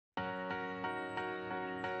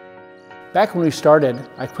Back when we started,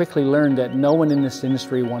 I quickly learned that no one in this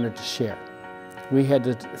industry wanted to share. We had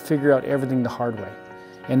to figure out everything the hard way.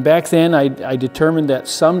 And back then, I determined that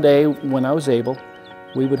someday, when I was able,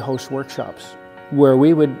 we would host workshops where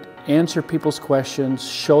we would answer people's questions,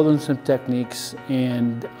 show them some techniques,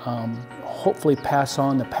 and hopefully pass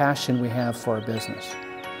on the passion we have for our business.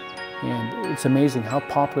 And it's amazing how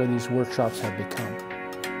popular these workshops have become.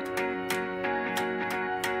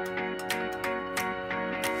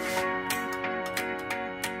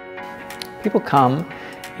 People come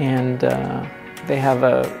and they have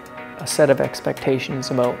a set of expectations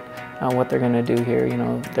about what they're going to do here. You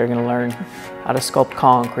know, they're going to learn how to sculpt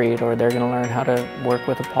concrete, or they're going to learn how to work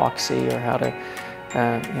with epoxy, or how to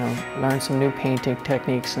learn some new painting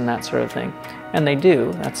techniques and that sort of thing. And they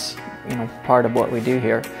do. That's part of what we do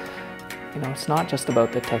here. It's not just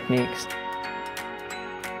about the techniques.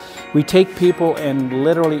 We take people and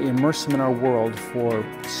literally immerse them in our world for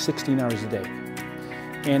 16 hours a day.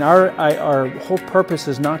 And our whole purpose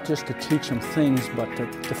is not just to teach them things, but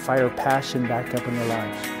to fire passion back up in their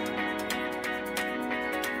lives.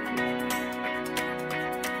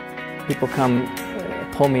 People come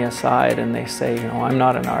pull me aside and they say, I'm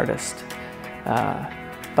not an artist,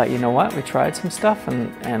 but you know what? We tried some stuff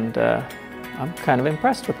and I'm kind of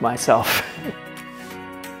impressed with myself.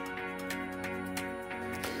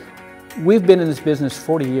 We've been in this business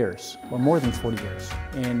 40 years, or more than 40 years,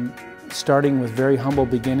 and starting with very humble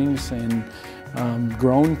beginnings and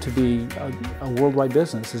grown to be a worldwide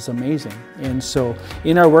business is amazing. And so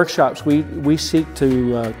in our workshops, we seek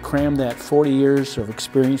to cram that 40 years of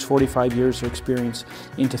experience, 45 years of experience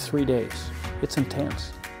into 3 days. It's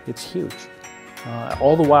intense, it's huge.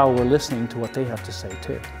 All the while we're listening to what they have to say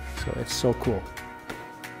too. So it's so cool.